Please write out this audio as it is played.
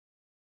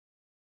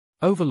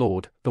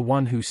Overlord, the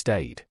One Who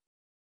Stayed.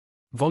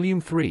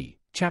 Volume 3,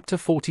 Chapter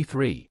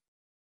 43.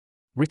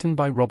 Written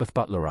by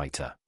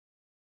roberthbutlerwriter.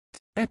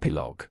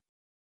 Epilogue.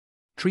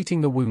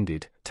 Treating the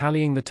wounded,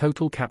 tallying the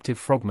total captive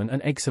frogmen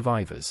and egg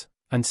survivors,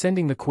 and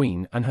sending the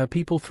Queen and her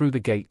people through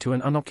the gate to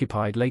an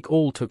unoccupied lake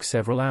all took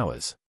several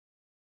hours.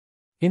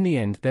 In the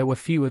end there were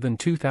fewer than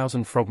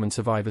 2,000 frogmen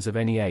survivors of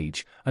any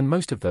age, and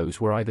most of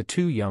those were either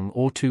too young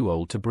or too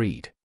old to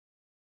breed.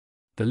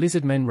 The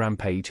lizardmen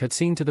rampage had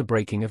seen to the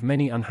breaking of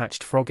many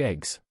unhatched frog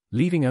eggs,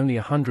 leaving only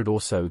 100 or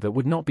so that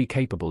would not be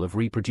capable of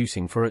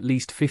reproducing for at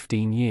least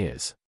 15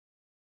 years.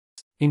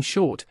 In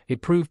short,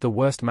 it proved the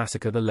worst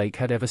massacre the lake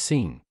had ever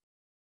seen.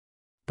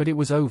 But it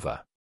was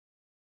over.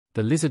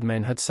 The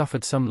lizardmen had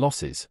suffered some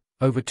losses,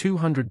 over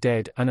 200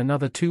 dead and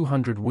another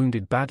 200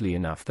 wounded badly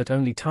enough that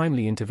only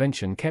timely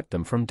intervention kept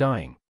them from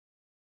dying.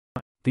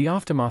 The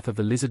aftermath of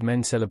the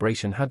lizardmen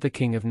celebration had the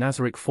King of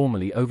Nazarick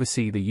formally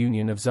oversee the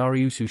union of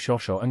Zariusu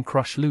Shosho and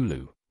Crush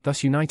Lulu,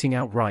 thus uniting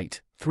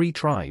outright 3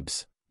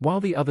 tribes, while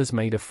the others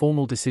made a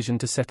formal decision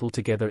to settle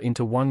together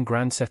into one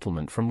grand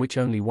settlement from which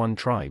only one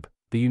tribe,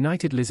 the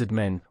United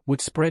Lizardmen,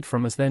 would spread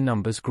from as their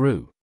numbers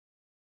grew.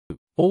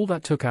 All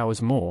that took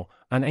hours more,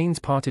 and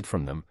Ains parted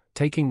from them,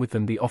 taking with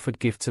them the offered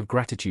gifts of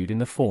gratitude in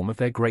the form of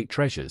their great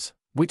treasures,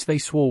 which they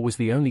swore was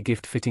the only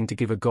gift fitting to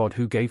give a god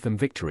who gave them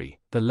victory,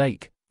 the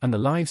lake, and the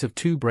lives of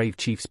 2 brave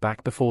chiefs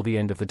back before the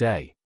end of the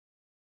day.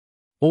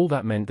 All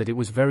that meant that it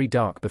was very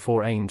dark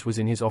before Ains was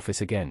in his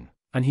office again,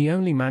 and he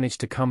only managed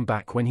to come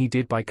back when he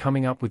did by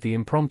coming up with the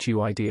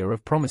impromptu idea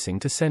of promising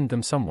to send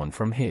them someone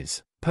from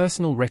his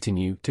personal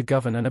retinue to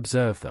govern and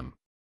observe them.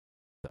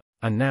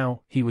 And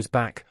now, he was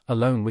back,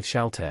 alone with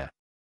Shalter.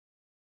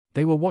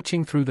 They were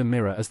watching through the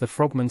mirror as the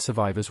frogman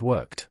survivors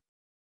worked.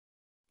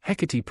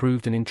 Hecate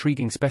proved an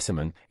intriguing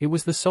specimen, it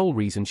was the sole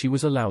reason she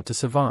was allowed to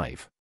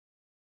survive.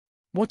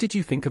 "What did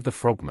you think of the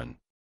frogmen?"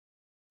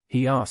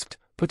 he asked,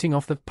 putting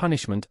off the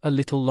punishment a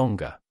little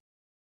longer.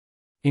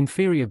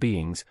 "Inferior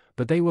beings,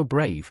 but they were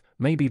brave,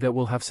 maybe that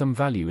will have some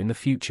value in the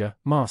future,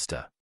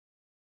 master,"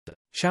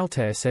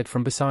 Shalter said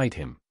from beside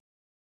him.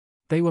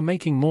 They were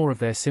making more of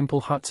their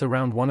simple huts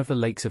around one of the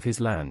lakes of his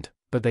land,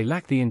 but they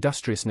lacked the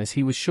industriousness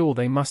he was sure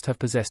they must have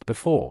possessed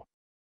before.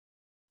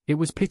 It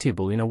was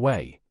pitiable in a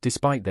way,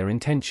 despite their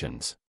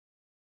intentions.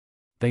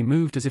 They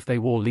moved as if they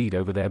wore lead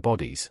over their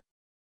bodies.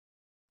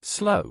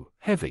 Slow,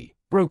 heavy,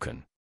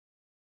 broken.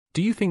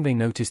 "Do you think they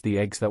noticed the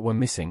eggs that were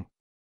missing?"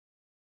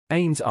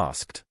 Ains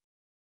asked.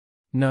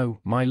 "No,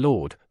 my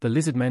lord, the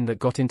lizardmen that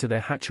got into their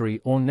hatchery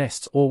or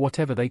nests or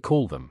whatever they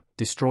call them,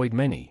 destroyed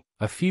many.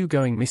 A few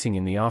going missing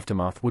in the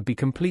aftermath would be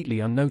completely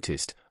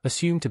unnoticed,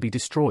 assumed to be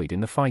destroyed in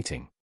the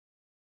fighting."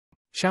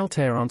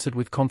 Shalter answered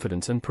with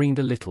confidence and preened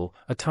a little,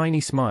 a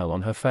tiny smile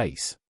on her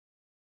face.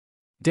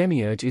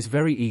 "Demiurge is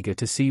very eager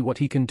to see what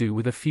he can do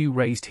with a few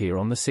raised here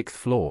on the 6th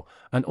floor,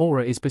 and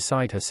Aura is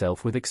beside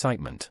herself with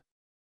excitement."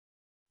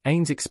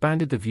 Ains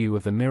expanded the view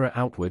of the mirror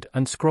outward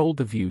and scrolled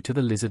the view to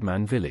the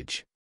lizardman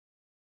village.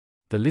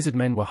 The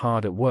lizardmen were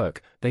hard at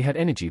work, they had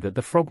energy that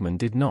the frogmen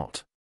did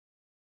not.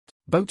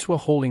 Boats were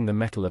hauling the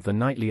metal of the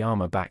knightly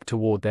armor back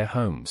toward their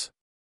homes.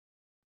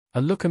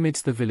 A look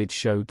amidst the village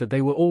showed that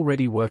they were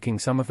already working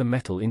some of the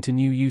metal into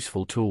new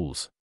useful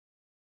tools.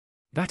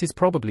 That is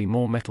probably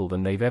more metal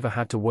than they've ever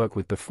had to work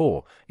with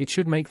before, it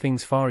should make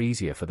things far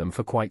easier for them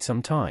for quite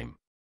some time.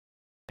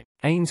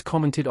 Ains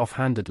commented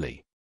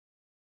offhandedly.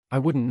 "I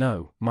wouldn't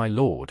know, my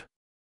lord."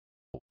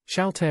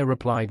 Shalter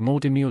replied more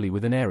demurely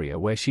with an area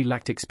where she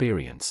lacked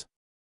experience.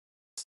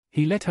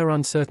 He let her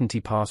uncertainty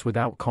pass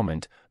without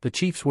comment. The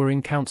chiefs were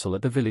in council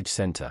at the village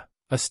center.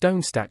 A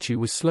stone statue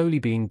was slowly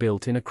being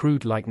built in a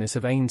crude likeness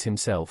of Ains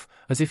himself,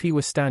 as if he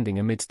were standing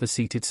amidst the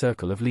seated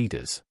circle of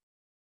leaders.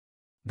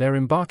 "They're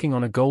embarking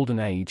on a golden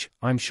age,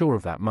 I'm sure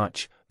of that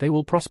much, they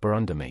will prosper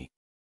under me,"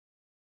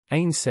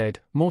 Ains said,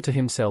 more to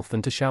himself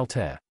than to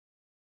Shalter.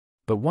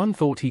 But one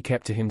thought he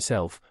kept to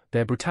himself,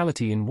 their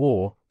brutality in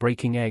war,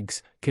 breaking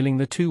eggs, killing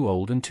the too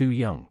old and too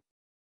young.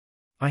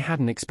 "I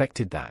hadn't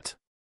expected that.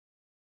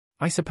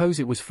 I suppose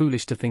it was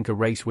foolish to think a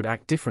race would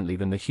act differently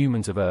than the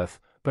humans of Earth,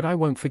 but I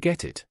won't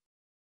forget it.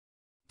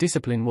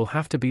 Discipline will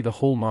have to be the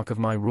hallmark of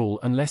my rule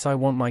unless I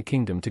want my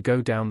kingdom to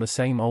go down the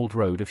same old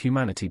road of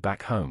humanity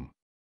back home."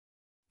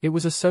 It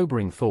was a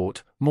sobering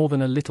thought, more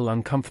than a little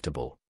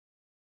uncomfortable.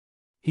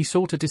 He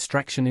sought a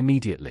distraction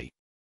immediately.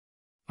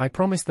 "I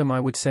promised them I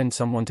would send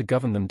someone to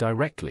govern them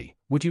directly,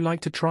 would you like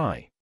to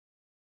try?"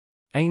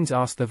 Ains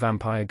asked the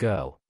vampire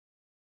girl.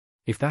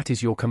 "If that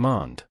is your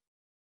command."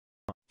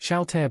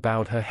 Shalter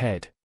bowed her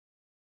head.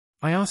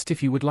 "I asked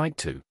if you would like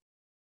to."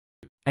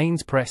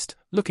 Ains pressed,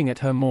 looking at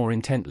her more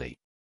intently.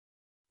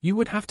 "You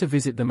would have to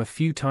visit them a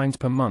few times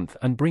per month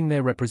and bring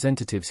their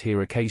representatives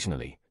here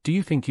occasionally, do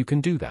you think you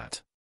can do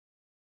that?"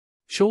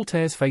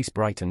 Shalter's face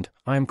brightened.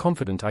 "I am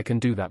confident I can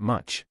do that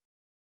much."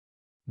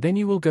 "Then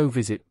you will go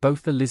visit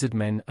both the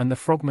lizardmen and the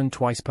frogmen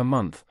twice per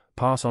month,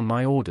 pass on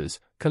my orders,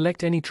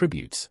 collect any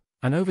tributes,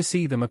 and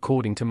oversee them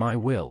according to my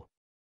will."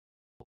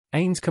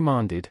 Ains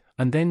commanded,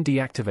 and then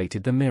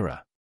deactivated the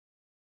mirror.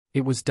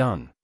 It was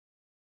done.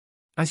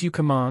 "As you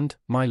command,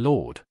 my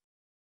lord."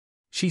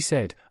 she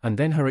said, and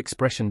then her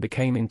expression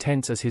became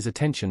intense as his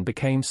attention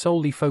became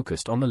solely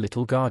focused on the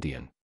little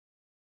guardian.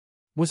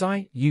 Was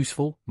I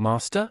useful,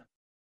 master?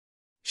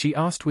 She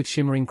asked with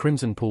shimmering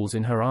crimson pools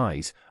in her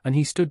eyes, and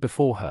he stood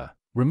before her,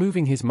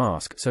 removing his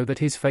mask so that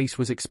his face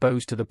was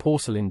exposed to the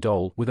porcelain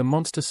doll with a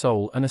monster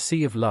soul and a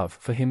sea of love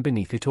for him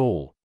beneath it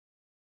all.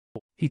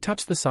 He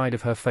touched the side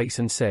of her face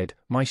and said,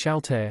 "My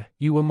Shaltair,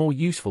 you were more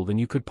useful than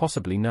you could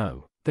possibly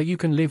know. That you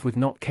can live with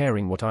not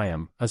caring what I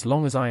am, as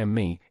long as I am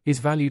me, is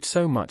valued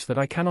so much that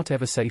I cannot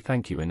ever say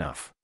thank you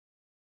enough.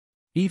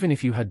 Even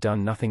if you had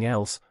done nothing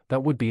else,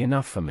 that would be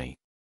enough for me."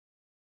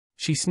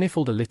 She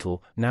sniffled a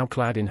little. Now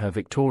clad in her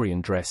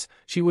Victorian dress,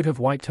 she would have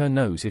wiped her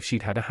nose if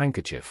she'd had a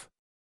handkerchief.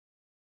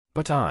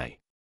 "But I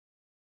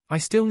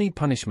still need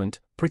punishment,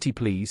 pretty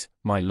please,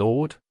 my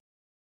lord,"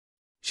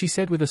 she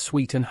said with a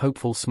sweet and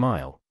hopeful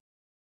smile.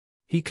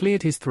 He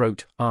cleared his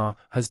throat.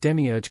 Has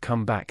Demiurge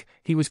come back?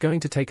 He was going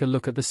to take a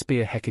look at the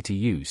spear Hecate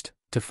used,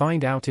 to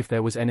find out if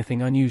there was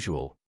anything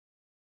unusual.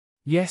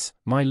 "Yes,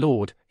 my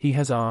lord, he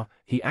has.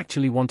 He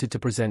actually wanted to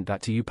present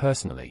that to you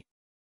personally,"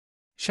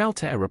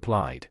 Shaltair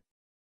replied.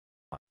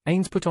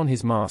 Ains put on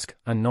his mask,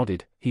 and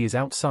nodded. "He is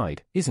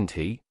outside, isn't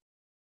he?"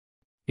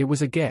 It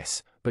was a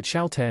guess, but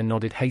Shaltair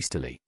nodded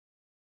hastily.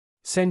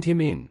 "Send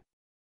him in."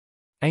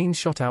 Ains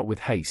shot out with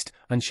haste,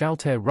 and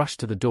Shaltair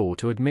rushed to the door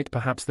to admit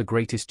perhaps the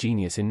greatest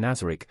genius in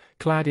Nazarick,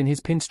 clad in his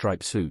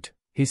pinstripe suit,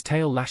 his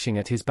tail lashing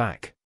at his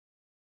back.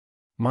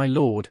 "My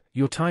lord,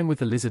 your time with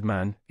the lizard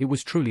man, it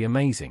was truly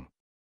amazing,"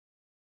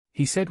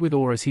 he said with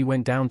awe as he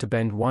went down to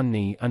bend one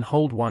knee and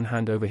hold one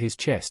hand over his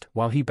chest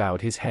while he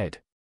bowed his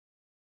head.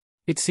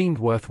 "It seemed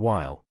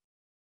worthwhile,"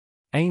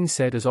 Ains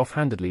said as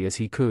offhandedly as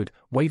he could,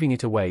 waving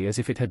it away as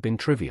if it had been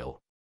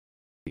trivial.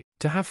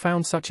 "To have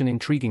found such an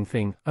intriguing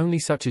thing, only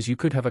such as you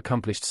could have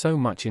accomplished so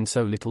much in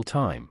so little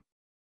time."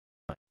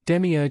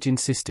 Demiurge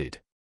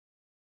insisted.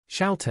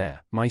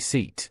 "Shaltair, my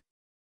seat,"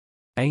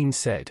 Ains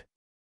said.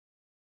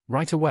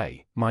 "Right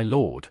away, my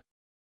lord,"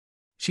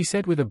 she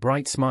said with a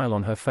bright smile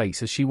on her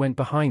face as she went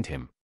behind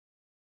him.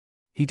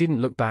 He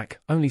didn't look back,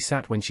 only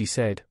sat when she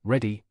said,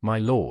 "Ready, my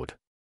lord."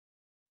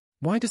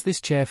 Why does this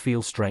chair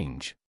feel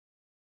strange?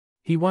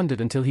 He wondered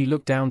until he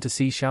looked down to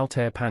see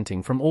Shaltair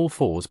panting from all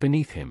fours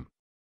beneath him.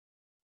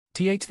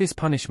 This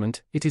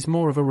punishment, it is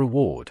more of a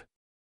reward."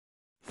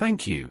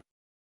 "Thank you.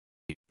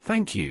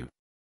 Thank you.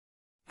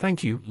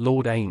 Thank you,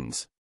 Lord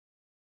Ains."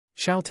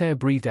 Shaltair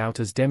breathed out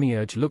as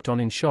Demiurge looked on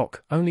in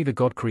shock. Only the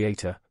God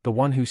Creator, the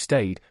one who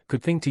stayed,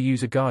 could think to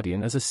use a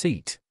guardian as a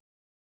seat.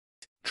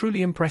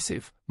 "Truly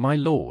impressive, my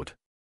lord."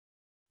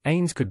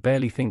 Ains could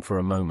barely think for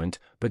a moment,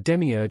 but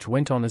Demiurge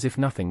went on as if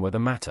nothing were the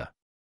matter.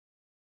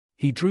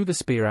 He drew the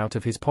spear out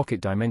of his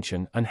pocket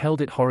dimension and held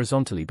it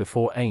horizontally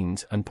before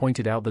Ains and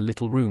pointed out the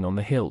little rune on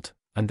the hilt,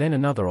 and then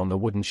another on the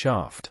wooden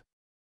shaft.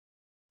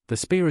 The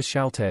spear, as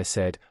Shaltair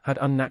said, had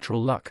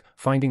unnatural luck,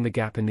 finding the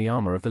gap in the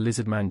armor of the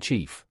lizardman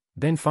chief,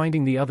 then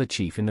finding the other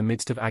chief in the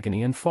midst of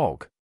agony and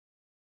fog.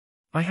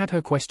 I had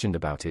her questioned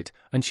about it,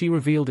 and she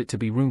revealed it to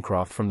be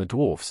runecraft from the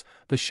dwarfs.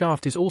 The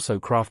shaft is also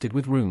crafted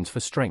with runes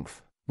for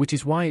strength, which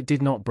is why it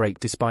did not break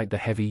despite the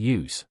heavy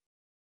use.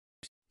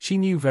 She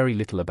knew very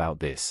little about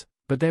this,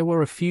 but there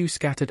were a few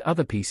scattered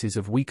other pieces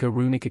of weaker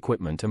runic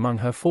equipment among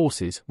her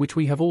forces which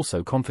we have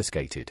also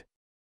confiscated.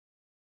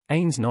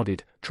 Ains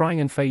nodded,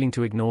 trying and failing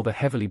to ignore the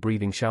heavily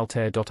breathing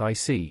Shaltair.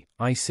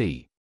 I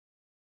see.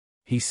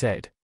 He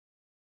said.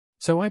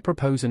 "So I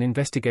propose an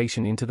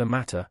investigation into the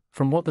matter.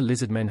 From what the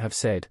lizard men have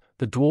said,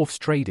 the dwarfs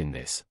trade in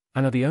this,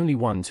 and are the only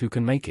ones who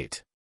can make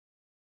it.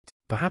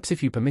 Perhaps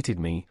if you permitted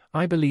me,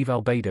 I believe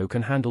Albedo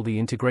can handle the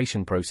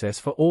integration process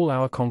for all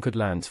our conquered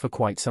lands for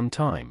quite some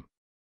time.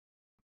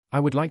 I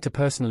would like to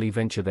personally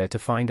venture there to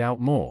find out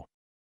more.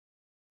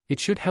 It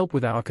should help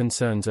with our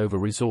concerns over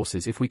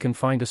resources if we can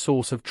find a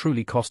source of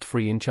truly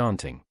cost-free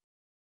enchanting."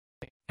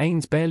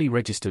 Ains barely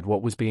registered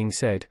what was being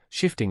said,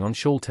 shifting on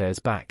Shaltair's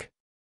back.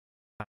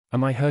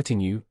 "Am I hurting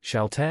you,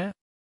 Shaltair?"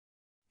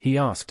 he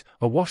asked,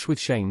 awash with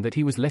shame that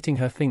he was letting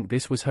her think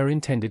this was her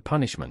intended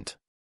punishment.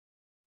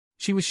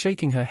 She was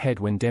shaking her head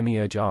when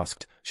Demiurge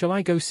asked, "Shall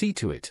I go see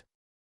to it?"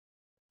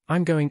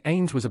 "I'm going,"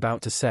 Ains was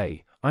about to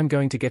say, "I'm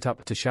going to get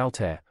up to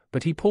Shaltair,"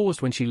 but he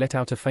paused when she let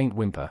out a faint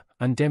whimper,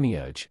 and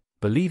Demiurge,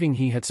 believing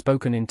he had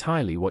spoken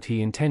entirely what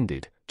he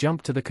intended,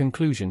 jumped to the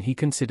conclusion he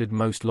considered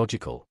most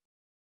logical.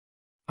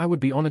 "I would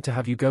be honored to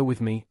have you go with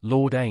me,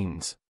 Lord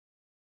Ains.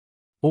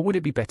 Or would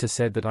it be better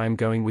said that I am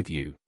going with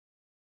you?"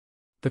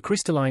 The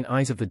crystalline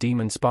eyes of the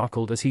demon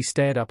sparkled as he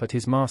stared up at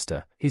his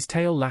master, his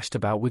tail lashed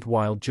about with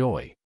wild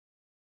joy.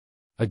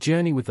 "A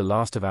journey with the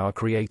last of our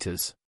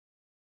creators.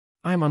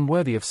 I am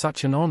unworthy of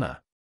such an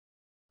honor."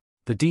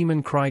 The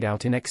demon cried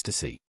out in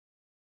ecstasy.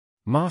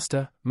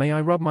 "Master, may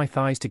I rub my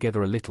thighs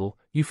together a little?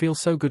 You feel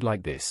so good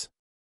like this."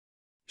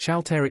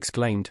 Shaltair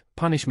exclaimed,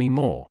 "Punish me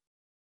more."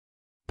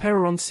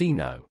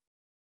 Peroncino.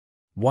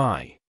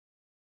 Why?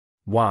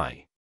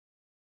 Why?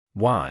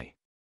 Why?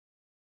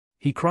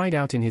 He cried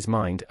out in his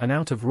mind and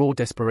out of raw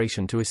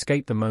desperation to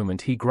escape the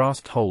moment he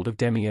grasped hold of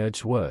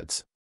Demiurge's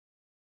words.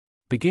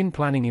 "Begin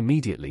planning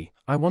immediately.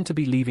 I want to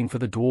be leaving for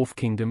the Dwarf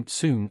Kingdom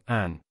soon,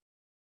 Anne.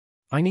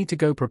 I need to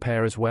go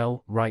prepare as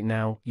well, right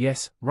now,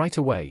 yes, right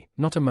away,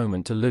 not a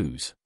moment to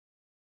lose.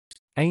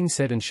 Ain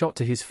said and shot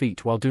to his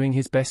feet while doing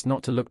his best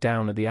not to look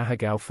down at the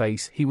Ahegao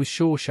face he was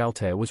sure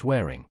Shaltair was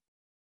wearing.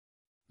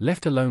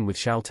 Left alone with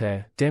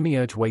Shaltair,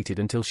 Demiurge waited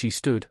until she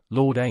stood.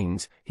 Lord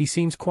Ains, he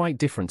seems quite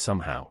different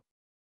somehow.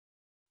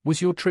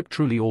 Was your trip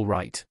truly all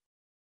right?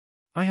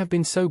 I have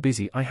been so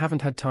busy I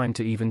haven't had time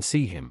to even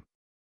see him.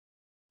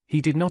 He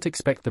did not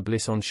expect the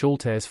bliss on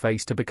Shaltair's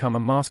face to become a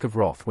mask of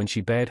wrath when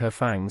she bared her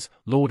fangs.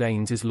 Lord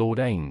Ains is Lord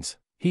Ains.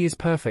 He is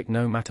perfect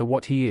no matter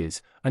what he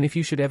is, and if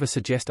you should ever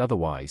suggest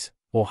otherwise,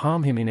 or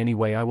harm him in any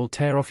way, I will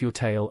tear off your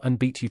tail and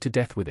beat you to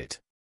death with it.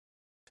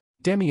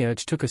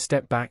 Demiurge took a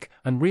step back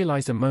and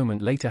realized a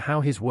moment later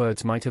how his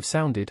words might have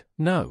sounded.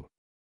 No.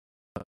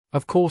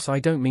 Of course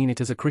I don't mean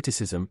it as a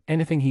criticism,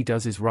 anything he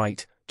does is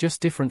right, just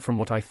different from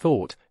what I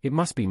thought. It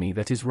must be me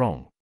that is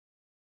wrong,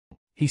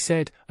 he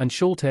said, and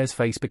Shaltair's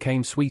face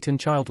became sweet and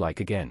childlike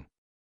again.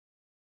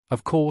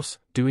 Of course,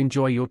 do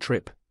enjoy your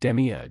trip,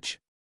 Demiurge,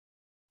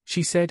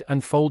 she said,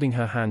 and folding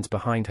her hands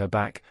behind her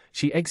back,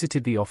 she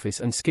exited the office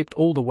and skipped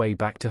all the way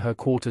back to her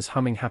quarters,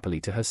 humming happily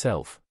to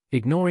herself,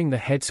 ignoring the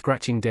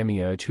head-scratching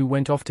Demiurge who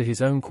went off to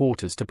his own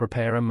quarters to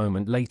prepare a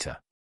moment later.